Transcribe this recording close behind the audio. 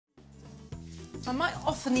I might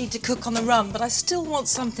often need to cook on the run, but I still want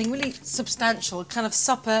something really substantial, kind of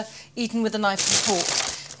supper eaten with a knife and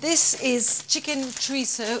fork. This is chicken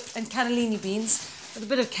chorizo and cannellini beans with a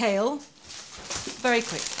bit of kale. Very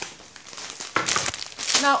quick.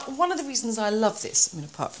 Now, one of the reasons I love this, I mean,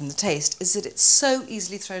 apart from the taste, is that it's so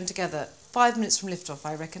easily thrown together. 5 minutes from liftoff,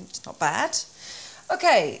 I reckon. It's not bad.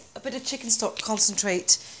 Okay, a bit of chicken stock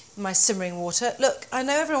concentrate in my simmering water. Look, I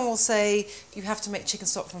know everyone will say you have to make chicken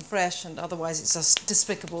stock from fresh and otherwise it's just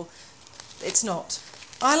despicable. It's not.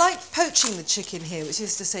 I like poaching the chicken here, which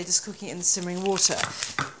is to say just cooking it in the simmering water.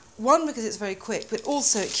 One, because it's very quick, but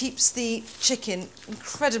also it keeps the chicken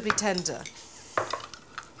incredibly tender.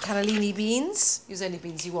 Cannellini beans. Use any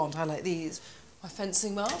beans you want, I like these. My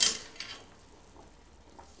fencing mask.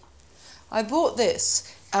 I bought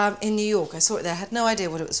this in New York. I saw it there, had no idea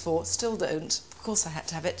what it was for, still don't. Of course I had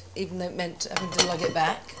to have it, even though it meant having to lug it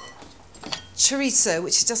back. Chorizo,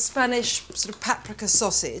 which is just Spanish sort of paprika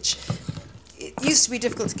sausage. It used to be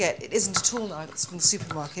difficult to get. It isn't at all now. It's from the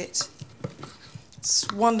supermarket.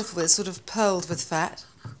 It's wonderful. It's sort of pearled with fat.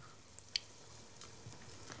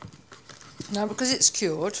 Now, because it's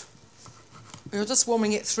cured, you're just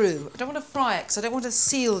warming it through. I don't want to fry it because I don't want to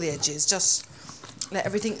seal the edges. Just let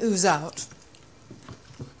everything ooze out.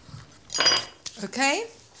 Okay?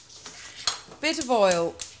 A bit of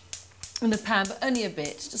oil in the pan, but only a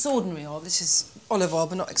bit. Just ordinary oil. This is olive oil,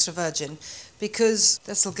 but not extra virgin, because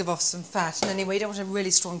this will give off some fat. And anyway, you don't want a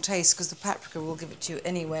really strong taste because the paprika will give it to you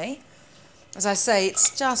anyway. As I say,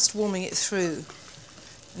 it's just warming it through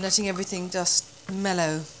and letting everything just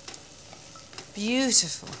mellow.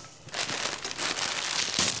 Beautiful.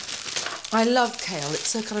 I love kale. It's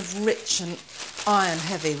so kind of rich and iron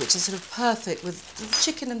heavy, which is sort of perfect with the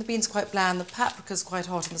chicken and the beans quite bland, the paprika's quite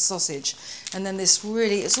hot and the sausage, and then this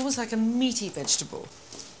really, it's almost like a meaty vegetable.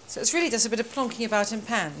 So it's really just a bit of plonking about in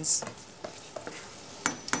pans.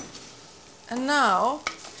 And now,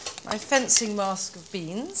 my fencing mask of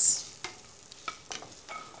beans.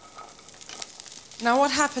 Now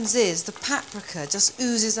what happens is the paprika just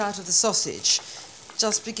oozes out of the sausage,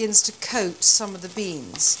 just begins to coat some of the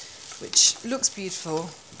beans, which looks beautiful,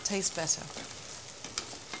 tastes better.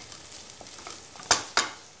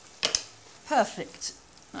 Perfect.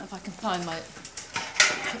 Now if I can find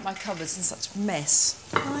put my cupboards in such mess.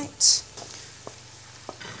 Right.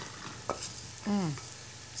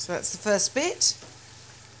 So that's the first bit.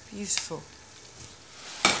 Beautiful.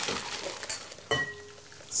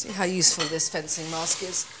 See how useful this fencing mask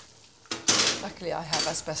is. Luckily I have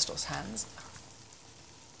asbestos hands.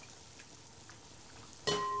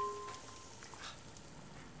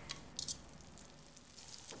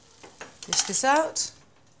 Dish this out.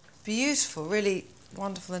 Beautiful, really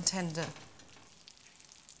wonderful and tender.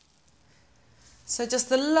 So just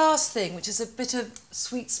the last thing, which is a bit of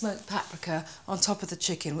sweet smoked paprika on top of the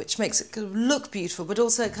chicken, which makes it look beautiful, but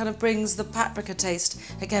also it kind of brings the paprika taste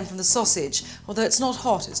again from the sausage. Although it's not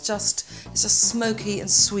hot, it's just smoky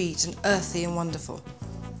and sweet and earthy and wonderful.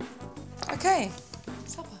 Okay.